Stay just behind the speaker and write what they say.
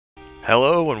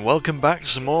Hello and welcome back to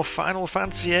some more Final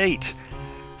Fantasy VIII.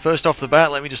 First off the bat,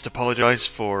 let me just apologise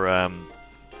for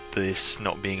this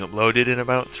not being uploaded in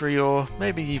about 3 or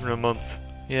maybe even a month.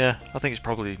 Yeah, I think it's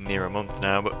probably near a month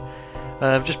now, but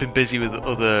I've just been busy with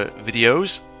other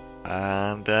videos,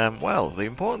 and well, the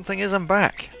important thing is I'm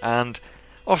back, and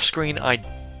off screen I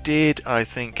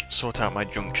think, sort out my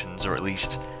junctions, or at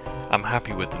least I'm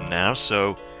happy with them now,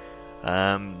 so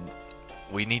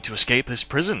we need to escape this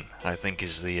prison, I think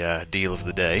is the deal of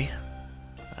the day.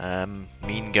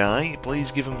 Mean guy,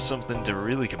 please give him something to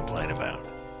really complain about.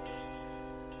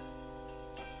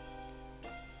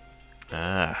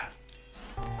 Ah.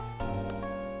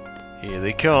 Here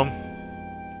they come.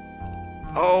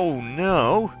 Oh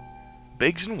no!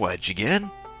 Biggs and Wedge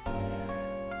again?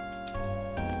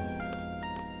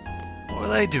 What are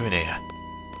they doing here?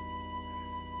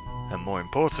 And more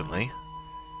importantly,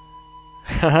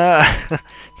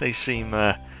 they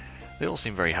all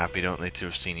seem very happy, don't they, to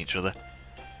have seen each other.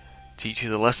 Teach you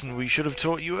the lesson we should have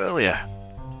taught you earlier.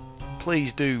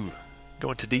 Please do go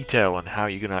into detail on how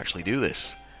you're going to actually do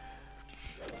this.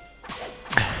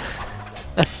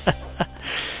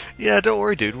 Yeah, don't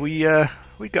worry, dude. We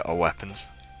got our weapons.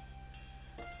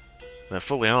 They're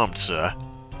fully armed, sir.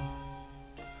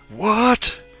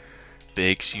 What?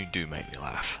 Biggs, you do make me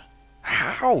laugh.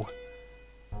 How?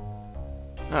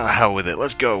 Ah, hell with it.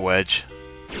 Let's go, Wedge.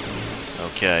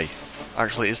 Okay.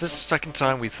 Actually, is this the second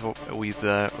time I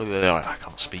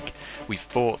can't speak. We've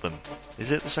fought them.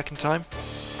 Is it the second time?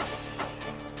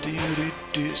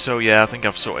 So yeah, I think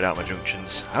I've sorted out my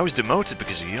junctions. I was demoted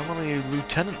because of you. I'm only a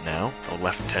lieutenant now, or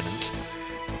lieutenant.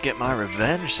 Get my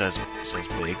revenge, says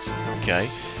Biggs. Okay.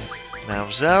 Now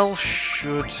Zell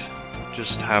should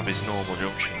just have his normal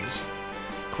junctions.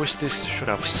 Quistis should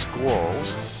have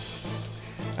squalls.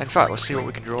 In fact, let's see what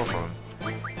we can draw from him.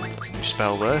 There's a new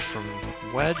spell there from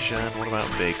Wedge, and what about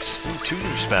Biggs? Ooh, 2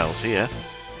 new spells here.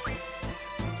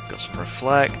 Got some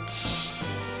reflects.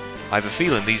 I have a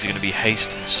feeling these are going to be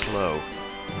haste and slow.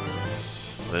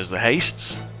 There's the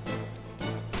hastes.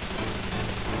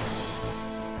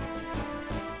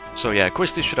 So yeah,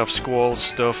 Quistis should have squall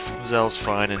stuff, Zell's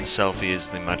fine, and Selphie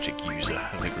is the magic user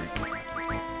of the group.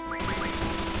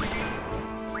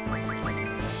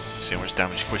 See how much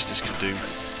damage Quistis can do.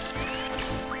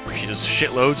 If she does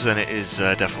shitloads, then it is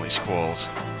definitely squalls.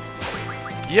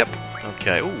 Yep.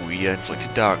 Okay. Oh, he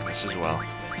inflicted darkness as well.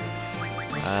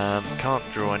 Can't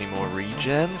draw any more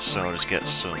regens, so I'll just get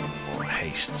some more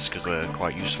hastes, because they're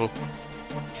quite useful.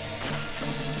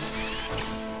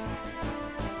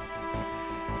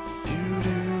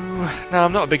 Now,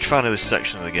 I'm not a big fan of this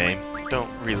section of the game.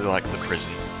 Don't really like the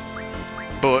prison.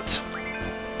 But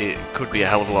it could be a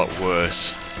hell of a lot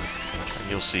worse, and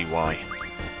you'll see why.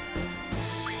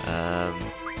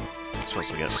 I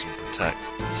suppose we get some protects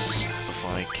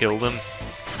before I kill them.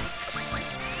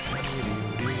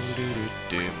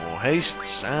 Do more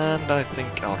hastes, and I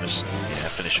think I'll just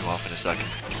finish them off in a second.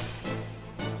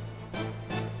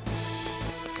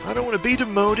 I don't want to be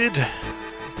demoted.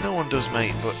 No one does,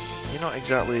 mate, but you're not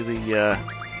exactly the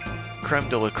creme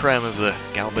de la creme of the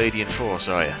Galbadian force,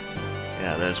 are you?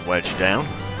 Yeah, there's Wedge down.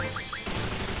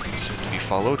 Soon to be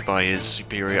followed by his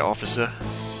superior officer.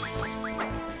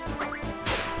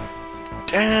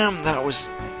 Damn, that was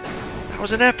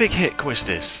an epic hit,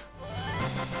 Quistis.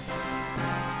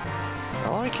 I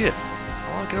like it.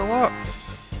 I like it a lot.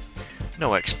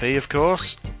 No XP, of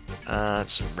course. And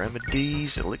some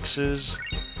remedies, elixirs.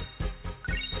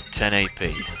 10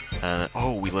 AP.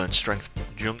 Oh, we learned Strength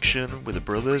Junction with the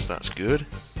brothers. That's good.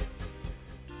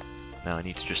 Now I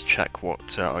need to just check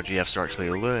what our GFs are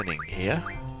actually learning here.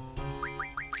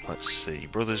 Let's see.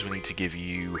 Brothers, we need to give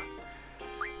you...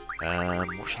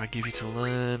 what should I give you to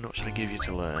learn? What should I give you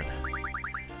to learn?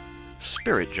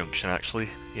 Spirit Junction, actually.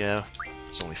 Yeah,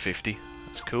 it's only 50.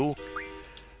 That's cool.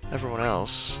 Everyone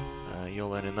else, you're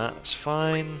learning that. That's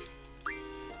fine.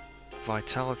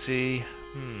 Vitality.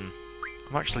 I'm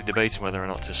actually debating whether or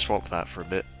not to swap that for a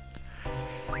bit.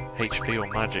 HP or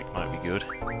Magic might be good.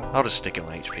 I'll just stick it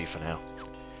on HP for now.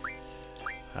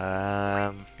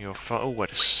 Oh,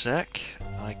 wait a sec.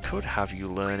 I could have you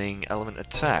learning Element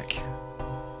Attack.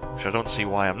 Which I don't see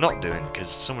why I'm not doing, because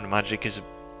Summon Magic is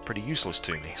pretty useless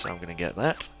to me, so I'm going to get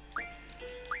that.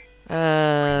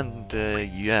 And,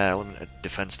 yeah, Element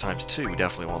Defense times 2, we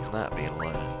definitely want that being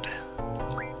learned.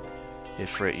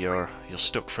 Ifrit, you're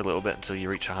stuck for a little bit until you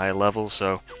reach a higher level,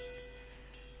 so...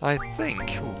 I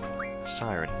think... Ooh,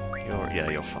 Siren,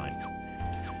 you're fine.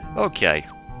 Okay,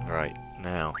 right,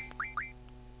 now...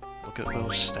 Look at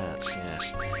those stats,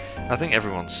 yes. I think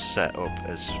everyone's set up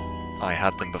as... I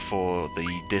had them before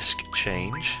the disc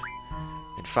change.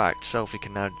 In fact, Selfie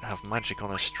can now have magic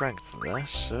on her strength there,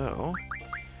 so...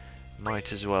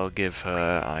 might as well give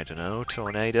her, I don't know,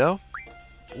 Tornado.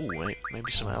 Ooh, wait,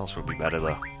 maybe something else would be better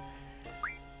though.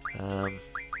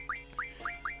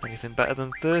 Anything better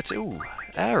than 30? Ooh,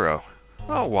 Aero.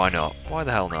 Oh, why not? Why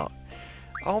the hell not?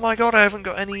 Oh my god, I haven't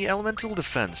got any elemental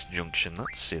defense junction.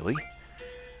 That's silly.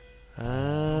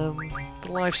 The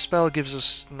life spell gives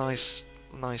us nice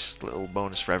little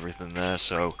bonus for everything there,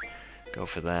 so go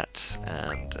for that.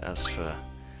 And as for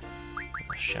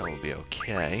the shell, will be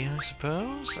okay, I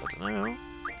suppose. I don't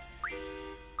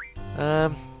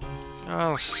know.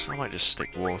 I might just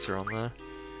stick water on there.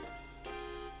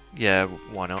 Yeah,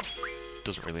 why not?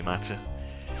 Doesn't really matter.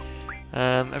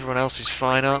 Everyone else is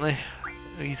fine, aren't they?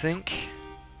 What do you think?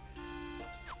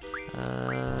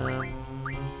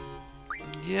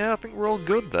 Yeah, I think we're all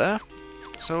good there.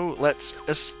 So, let's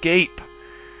escape!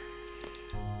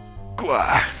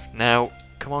 Gwa! Now,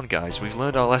 come on guys, we've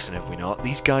learned our lesson, have we not?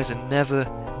 These guys are never,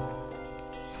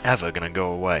 ever gonna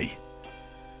go away.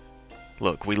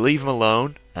 Look, we leave them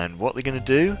alone, and what they're gonna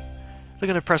do? They're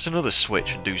gonna press another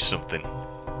switch and do something.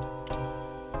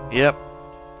 Yep.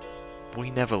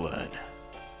 We never learn.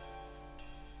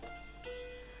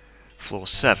 Floor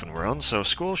 7 we're on, so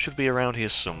Squall should be around here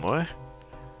somewhere.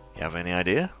 You have any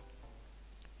idea?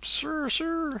 Sir,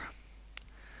 sir.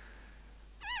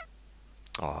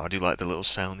 Oh, I do like the little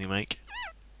sound they make.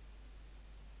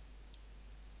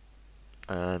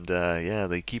 And, yeah,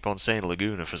 they keep on saying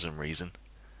Laguna for some reason.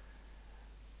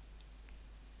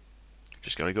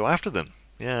 Just gotta go after them.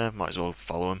 Yeah, might as well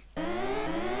follow them.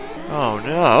 Oh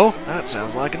no, that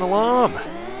sounds like an alarm.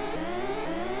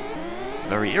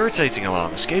 Very irritating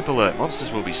alarm. Escape alert.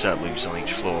 Monsters will be set loose on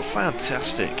each floor.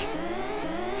 Fantastic.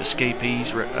 If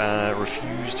escapees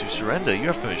refuse to surrender, you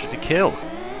have permission to kill.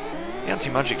 The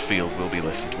anti-magic field will be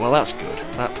lifted. Well, that's good.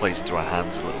 That plays into our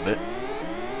hands a little bit.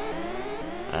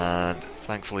 And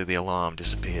thankfully the alarm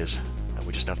disappears. And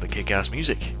we just have the kick-ass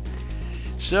music.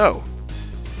 So,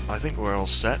 I think we're all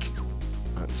set.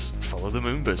 Let's follow the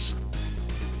Moombas.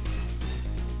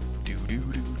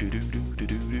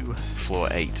 Floor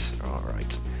 8.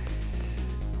 Alright.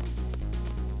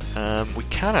 We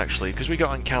can actually, because we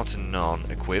got Encounter None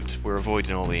equipped, we're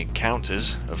avoiding all the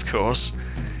encounters, of course.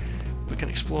 We can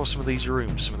explore some of these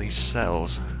rooms, some of these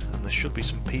cells, and there should be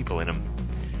some people in them.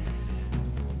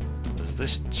 There's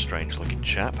this strange looking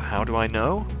chap. How do I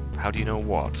know? How do you know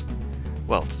what?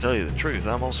 Well, to tell you the truth,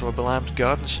 I'm also a Balam's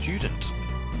Garden student.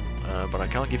 But I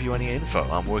can't give you any info.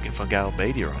 I'm working for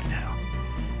Galbadia right now.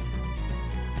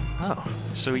 Oh,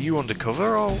 so are you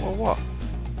undercover or what?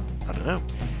 I don't know.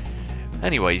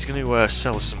 Anyway, he's going to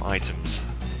sell us some items.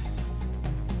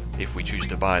 If we choose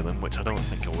to buy them, which I don't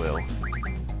think I will.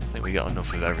 I think we got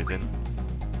enough of everything.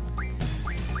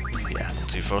 Yeah, not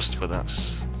too fussed, but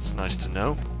it's nice to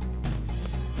know.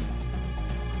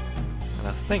 And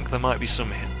I think there might be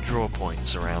some draw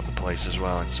points around the place as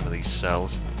well in some of these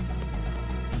cells.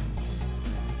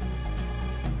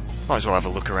 Might as well have a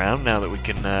look around now that we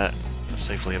can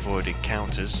safely avoid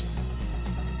encounters.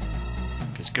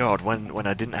 Because God, when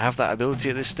I didn't have that ability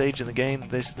at this stage in the game,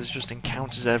 there's just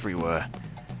encounters everywhere.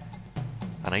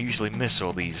 And I usually miss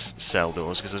all these cell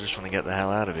doors because I just want to get the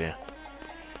hell out of here.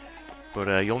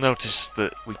 But you'll notice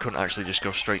that we couldn't actually just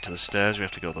go straight to the stairs, we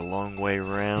have to go the long way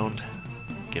around.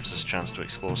 Gives us a chance to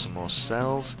explore some more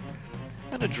cells.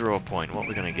 And a draw point, what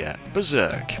we're going to get?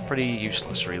 Berserk. Pretty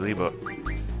useless really, but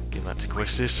give that to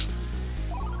Quistis.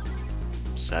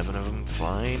 7 of them,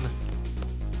 fine.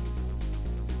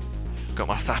 Got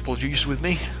my apple juice with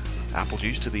me. Apple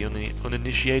juice to the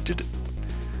uninitiated.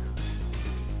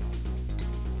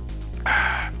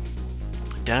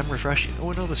 Damn refreshing. Oh,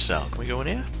 another cell. Can we go in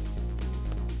here?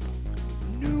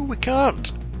 No, we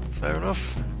can't. Fair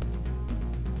enough.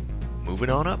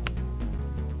 Moving on up.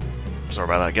 Sorry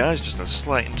about that, guys. Just a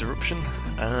slight interruption.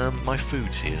 My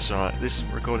food's here, so this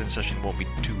recording session won't be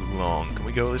too long. Can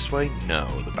we go this way? No,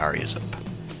 the barrier's up.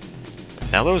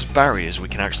 Now those barriers we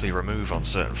can actually remove on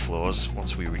certain floors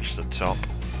once we reach the top.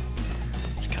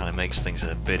 Which kind of makes things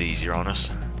a bit easier on us.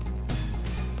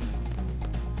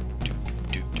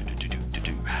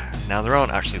 Now there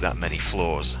aren't actually that many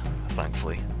floors,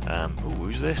 thankfully. Ooh,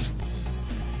 who's this?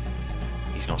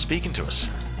 He's not speaking to us.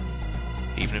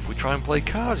 Even if we try and play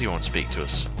cards, he won't speak to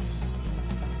us.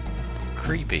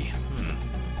 Creepy.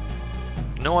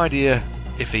 No idea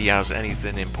if he has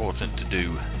anything important to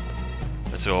do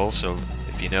at all, so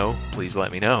if you know, please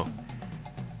let me know.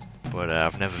 But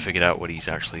I've never figured out what he's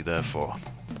actually there for.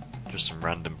 Just some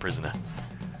random prisoner.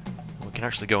 We can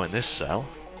actually go in this cell.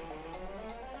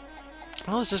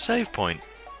 Oh, there's a save point.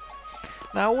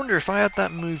 Now I wonder if I had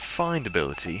that move find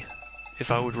ability,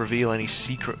 if I would reveal any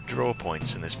secret draw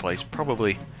points in this place.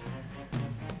 Probably.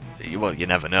 Well, you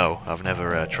never know. I've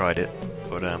never tried it.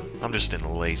 But I'm just in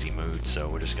a lazy mood, so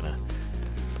we're just gonna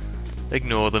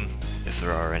ignore them, if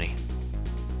there are any.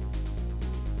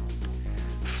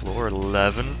 Floor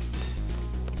 11.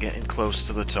 Getting close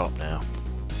to the top now.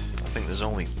 I think there's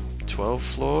only 12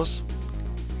 floors.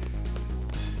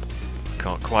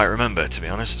 Can't quite remember, to be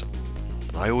honest.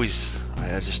 I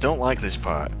just don't like this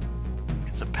part.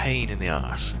 It's a pain in the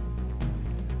arse.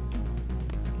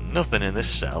 Nothing in this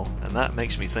cell, and that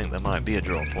makes me think there might be a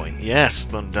draw point. Yes,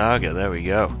 Thundaga, there we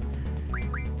go.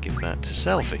 Give that to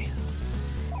Selfie.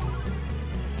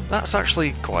 That's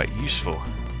actually quite useful.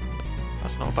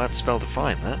 That's not a bad spell to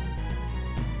find, that.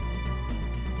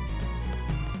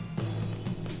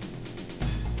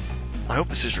 I hope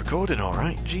this is recording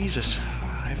alright. Jesus,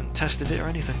 I haven't tested it or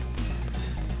anything.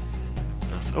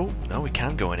 Oh, no, we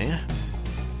can go in here.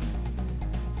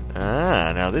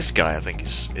 Ah, now this guy I think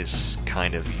is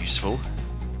kind of useful.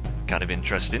 Kind of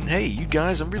interesting. Hey, you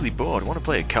guys, I'm really bored. Want to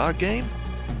play a card game?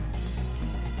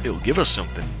 It'll give us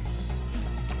something.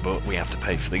 But we have to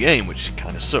pay for the game, which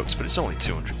kind of sucks, but it's only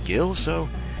 200 gil, so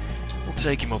we'll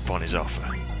take him up on his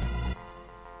offer.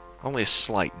 Only a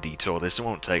slight detour this, it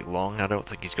won't take long. I don't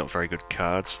think he's got very good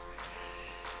cards.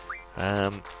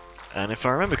 And if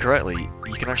I remember correctly,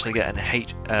 you can actually get a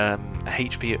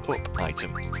HP up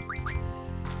item.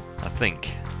 I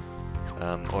think.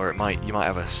 Or you might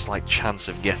have a slight chance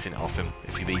of getting it off him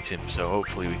if you beat him, so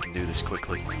hopefully we can do this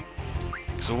quickly.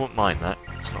 Because I won't mind that,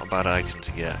 it's not a bad item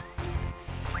to get.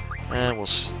 And we'll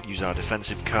use our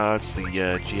defensive cards, the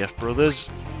GF brothers.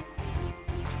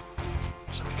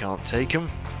 So we can't take them.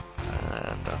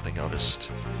 And I think I'll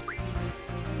just...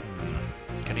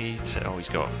 Can he... Oh, he's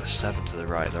got a 7 to the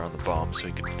right there on the bomb, so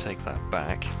he can take that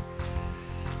back.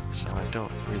 So I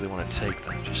don't really want to take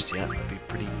that just yet, that'd be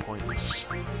pretty pointless.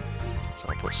 So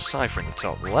I'll put Cypher in the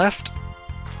top left.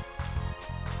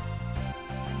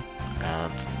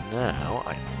 And now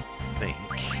I think...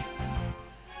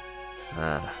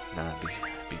 nah, it'd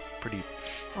be pretty...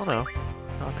 Oh no,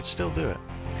 I could still do it.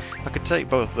 I could take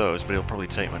both those, but he'll probably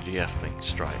take my GF thing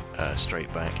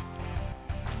straight back.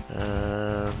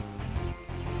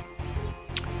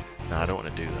 No, I don't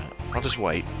want to do that. I'll just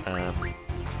wait. We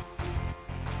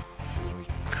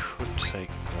could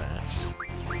take that.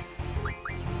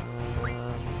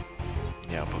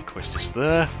 Yeah, I'll put Quistis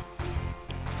there.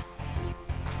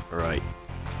 Right.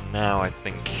 Now I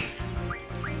think...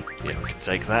 Yeah, we can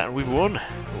take that and we've won.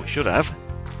 Or we should have.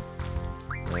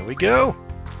 There we go.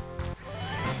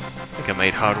 I think I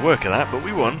made hard work of that, but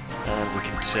we won. And we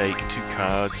can take 2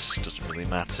 cards. Doesn't really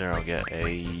matter. I'll get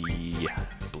a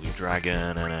Blue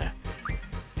Dragon and a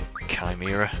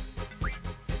Chimera.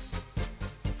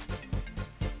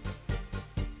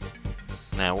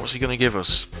 Now, what's he going to give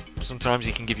us? Sometimes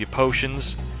he can give you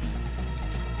potions.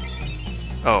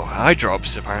 Oh, eye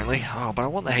drops, apparently. Oh, but I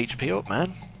want the HP up,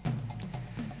 man.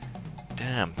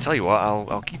 Damn. Tell you what,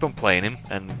 I'll keep on playing him,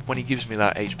 and when he gives me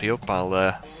that HP up,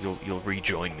 you'll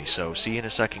rejoin me. So, see you in a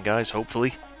second, guys,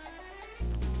 hopefully.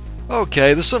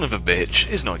 Okay, the son of a bitch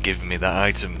is not giving me that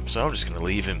item, so I'm just going to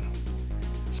leave him.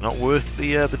 It's not worth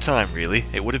the time, really.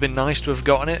 It would have been nice to have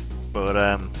gotten it, but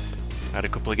I had a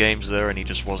couple of games there, and he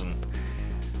just wasn't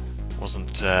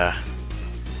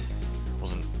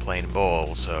playing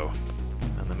ball. So,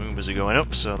 and the Moombas are going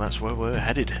up, so that's where we're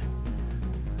headed.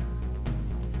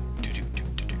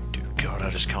 God, I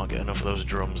just can't get enough of those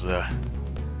drums there.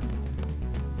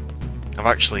 I've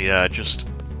actually just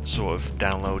sort of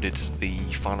downloaded the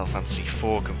Final Fantasy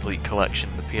IV Complete Collection,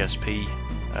 the PSP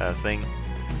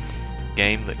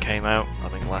game that came out, I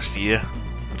think last year.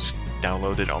 I just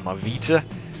downloaded it on my Vita.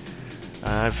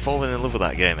 I've fallen in love with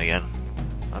that game again.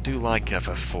 I do like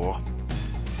FF4.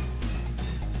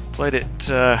 Played it,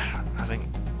 I think,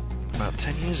 about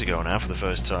 10 years ago now for the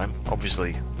first time.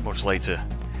 Obviously, much later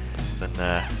than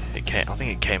it came. I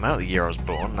think it came out the year I was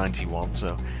born, 91.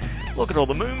 So, look at all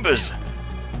the Moombas.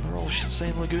 They're all the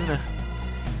same Laguna.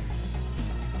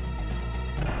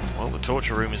 Well, the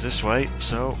torture room is this way,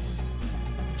 so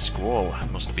Squall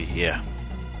must be here.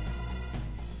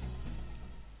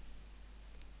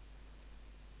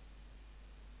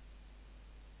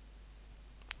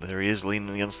 There he is,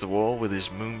 leaning against the wall with his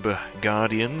Moomba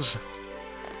guardians.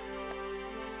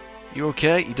 You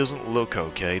okay? He doesn't look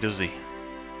okay, does he?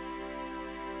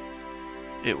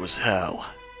 It was hell.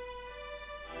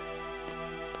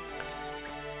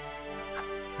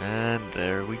 And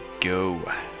there we go.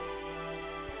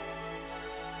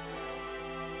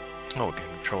 Oh, we're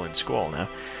controlling Squall now.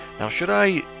 Now, should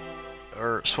I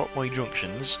swap my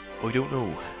junctions? I don't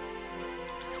know.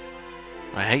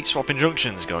 I hate swapping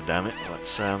junctions, goddammit.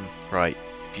 Let's, right.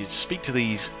 If you speak to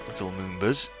these little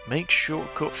Moombas, make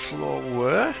shortcut floor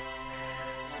where?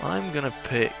 I'm gonna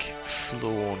pick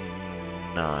floor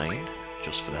 9,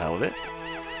 just for the hell of it.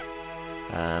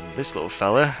 And this little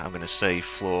fella, I'm gonna say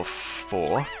floor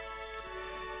 4.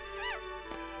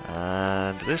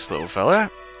 And this little fella,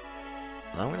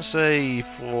 I'm gonna say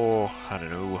floor, I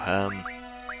don't know,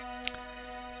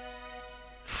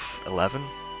 11?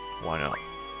 Why not?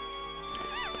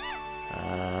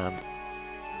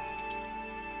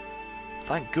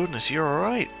 Thank goodness you're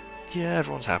alright. Yeah,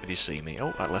 everyone's happy to see me.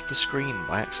 Oh, I left the screen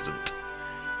by accident.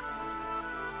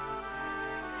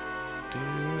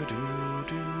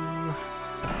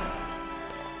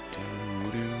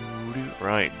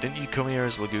 Right, didn't you come here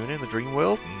as Laguna in the dream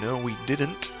world? No, we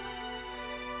didn't.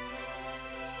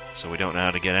 So we don't know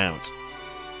how to get out.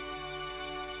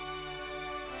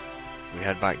 If we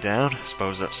head back down, I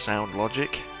suppose that's sound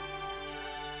logic.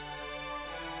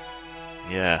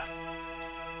 Yeah.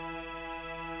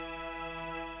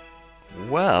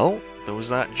 Well, there was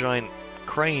that giant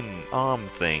crane arm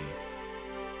thing.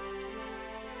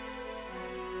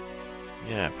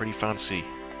 Yeah, pretty fancy.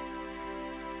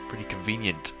 Pretty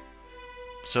convenient.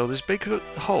 So this big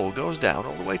hole goes down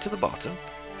all the way to the bottom.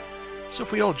 So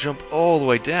if we all jump all the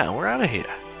way down, we're out of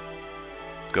here.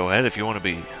 Go ahead if you want to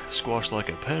be squashed like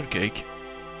a pancake.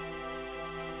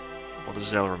 What does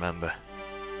Zell remember?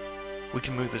 We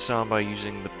can move this arm by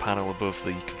using the panel above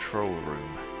the control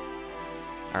room.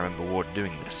 I remember Ward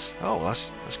doing this. Oh,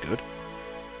 that's good.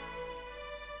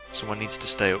 Someone needs to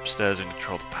stay upstairs and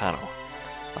control the panel.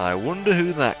 I wonder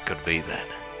who that could be then.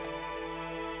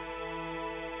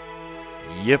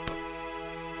 Yep.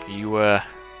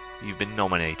 You've been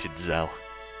nominated, Zell.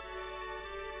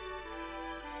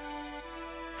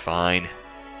 Fine.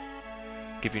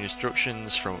 Give you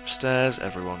instructions from upstairs,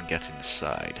 everyone get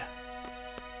inside.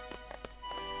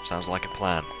 Sounds like a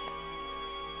plan.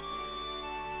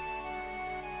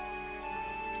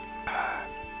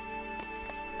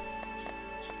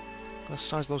 Let's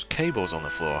size those cables on the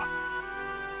floor.